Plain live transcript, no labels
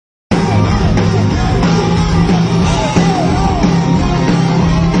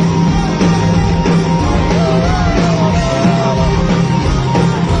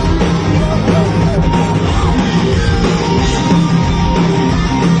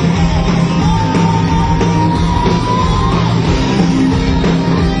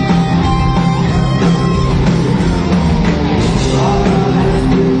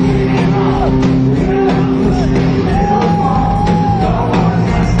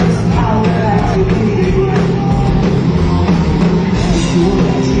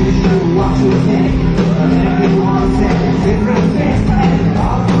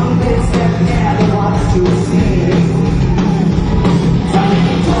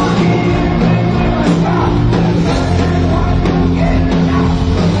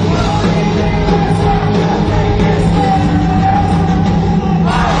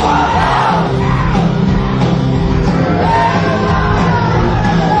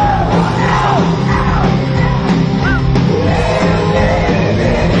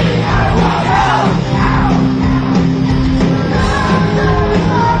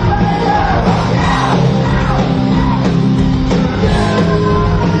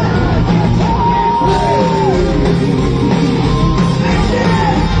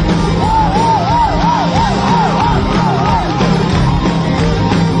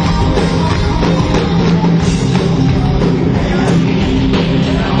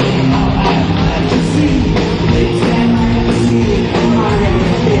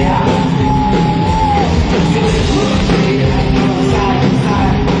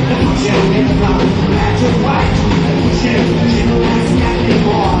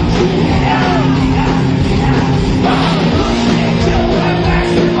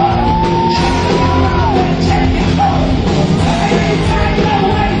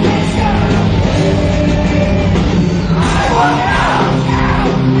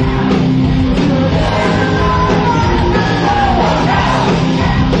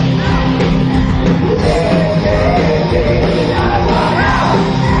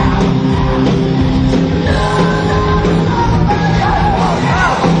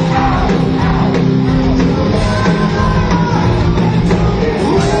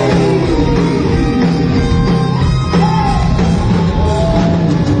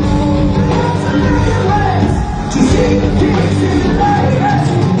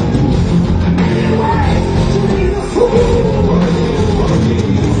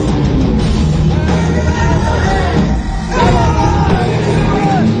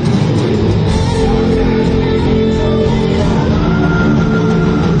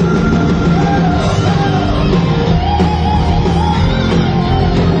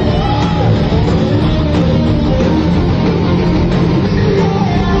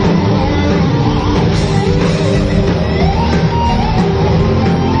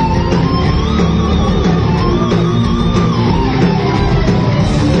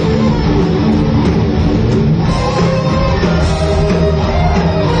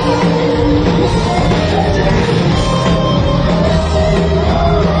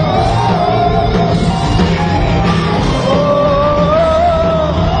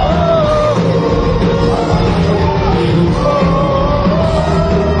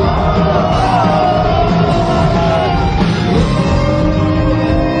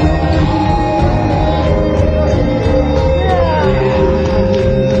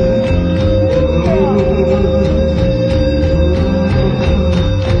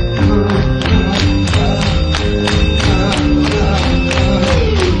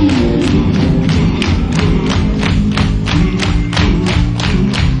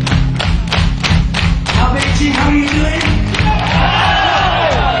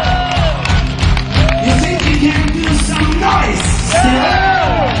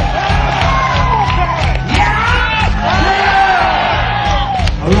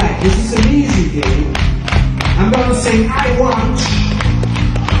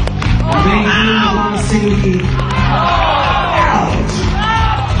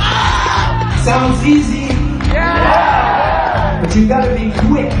Sounds easy. Yeah. But you gotta be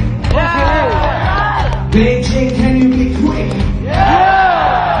quick. Yeah. Beijing, can you be quick?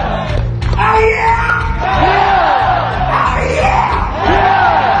 Yeah. Oh yeah. Yeah. Oh yeah.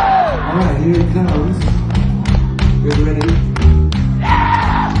 Yeah. All right, here it comes. You ready?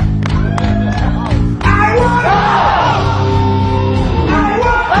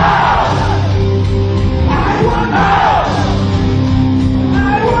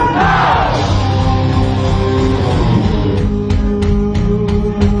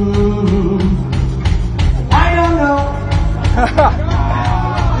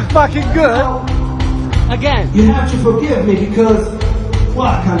 Fucking good. Again. You have to forgive me because, well,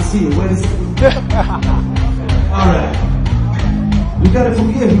 I can't see you. Wait a second. Alright. You gotta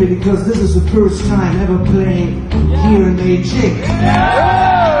forgive me because this is the first time ever playing here in Beijing.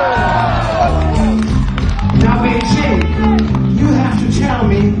 Now Beijing, you have to tell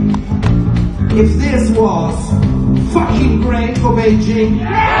me if this was fucking great for Beijing.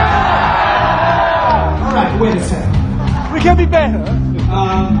 Alright, wait a second. We can be better.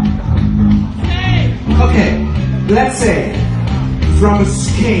 Okay, let's say on a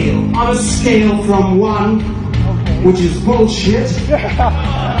scale from 1, which is bullshit,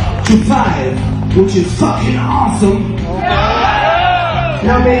 to 5, which is fucking awesome.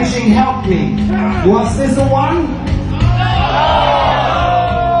 Now Beijing, help me. Was this a 1?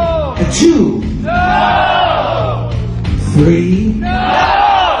 A 2? 3?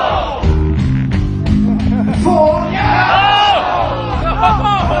 4?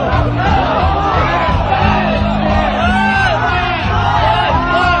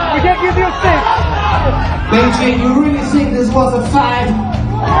 Beijing, you really think this was a 5?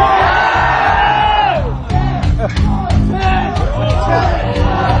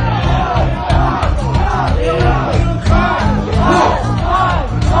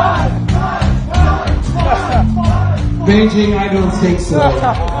 Beijing, I don't think so.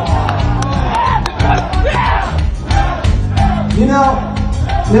 You know,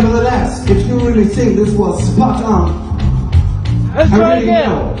 nevertheless, if you really think this was spot on, I really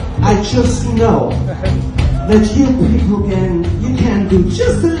know, I just know that you people can do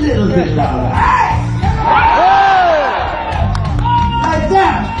just a little bit louder. Like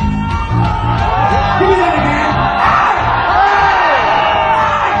that. Give me that again.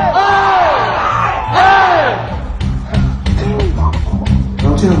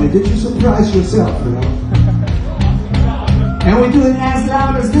 Now tell me, did you surprise yourself, you know? Can we do it as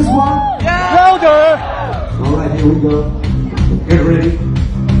loud as this one? Yeah. Louder! Alright, here we go. Get ready.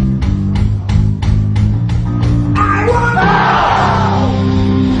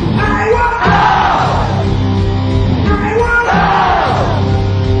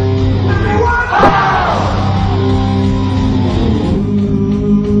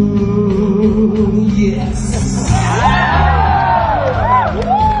 Yes.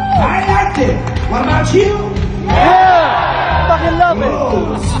 I liked it. What about you? Yeah! Fucking love it.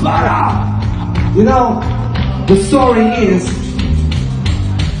 Oh, spot on. You know, the story is,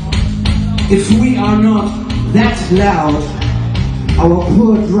 if we are not that loud, our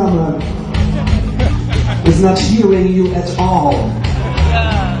poor drummer is not hearing you at all.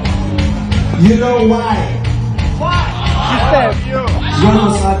 You know why? She's deaf.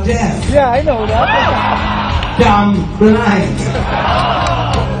 Drummers are deaf. Yeah, I know that. Dumb, blind.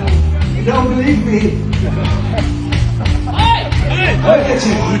 You don't believe me? Look at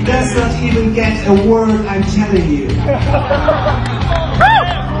him, he does not even get a word I'm telling you.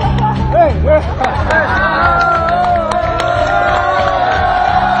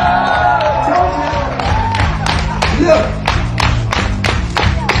 Look,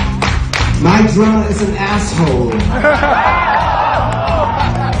 my drummer is an asshole.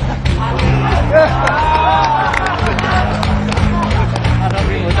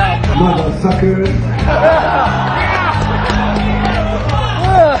 Motherfucker.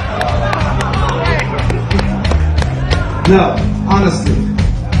 No, honestly,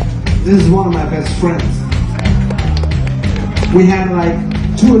 this is one of my best friends. We had like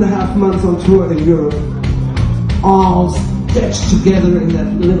 2.5 months on tour in Europe, all stitched together in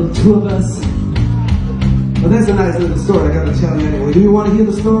that little tour bus. But that's a nice little story I gotta tell you anyway. Do you want to hear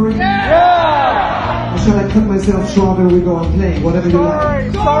the story? Yeah! Or shall I cut myself short and we go on playing? Whatever you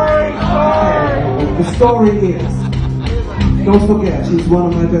like. Sorry. The story is, don't forget, she's one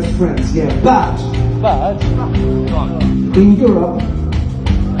of my best friends, yeah. But in Europe,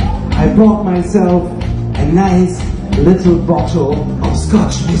 I bought myself a nice little bottle of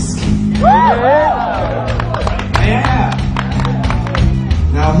Scotch whiskey. Yeah!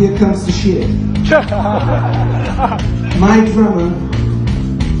 Now here comes the shit. My drummer,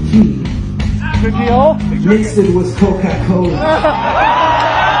 he Video. Mixed it with Coca-Cola.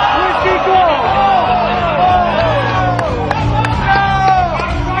 Whiskey Gold.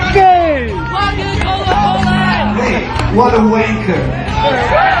 Okay. Hey, what a wanker.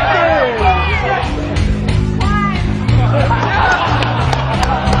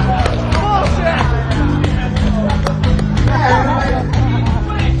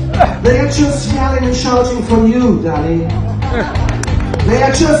 They are just yelling and shouting for you, darling. They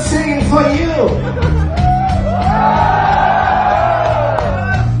are just singing for you.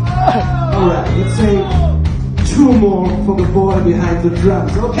 Alright, let's say 2 more for the boy behind the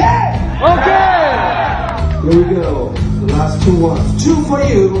drums, okay? Okay. Here we go. The last 2 ones. 2 for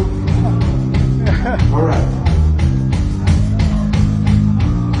you. Alright.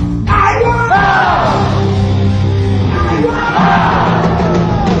 I want